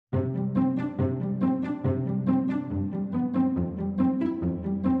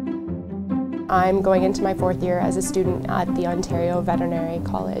I'm going into my 4th year as a student at the Ontario Veterinary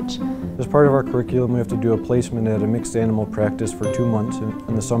College. As part of our curriculum, we have to do a placement at a mixed animal practice for 2 months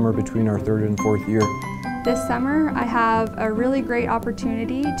in the summer between our 3rd and 4th year. This summer I have a really great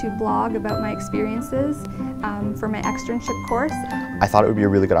opportunity to blog about my experiences for my externship course. I thought it would be a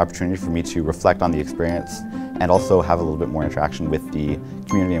really good opportunity for me to reflect on the experience and also have a little bit more interaction with the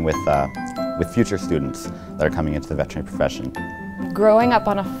community and with future students that are coming into the veterinary profession. Growing up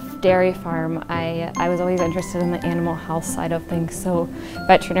on a dairy farm, I was always interested in the animal health side of things, so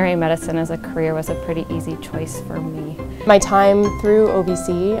veterinary medicine as a career was a pretty easy choice for me. My time through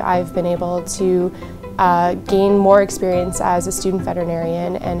OVC, I've been able to gain more experience as a student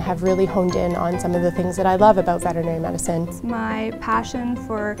veterinarian and have really honed in on some of the things that I love about veterinary medicine. My passion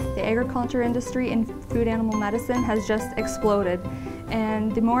for the agriculture industry and food animal medicine has just exploded.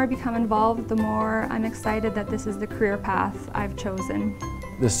 And the more I become involved, the more I'm excited that this is the career path I've chosen.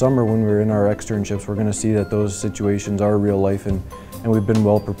 This summer when we're in our externships, we're going to see that those situations are real life and we've been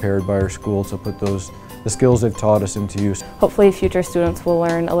well prepared by our school to put the skills they've taught us into use. Hopefully future students will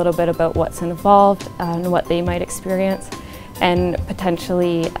learn a little bit about what's involved and what they might experience, and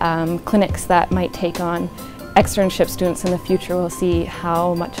potentially clinics that might take on externship students in the future will see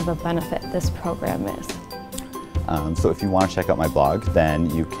how much of a benefit this program is. So if you want to check out my blog, then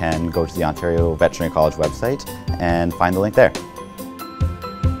you can go to the Ontario Veterinary College website and find the link there.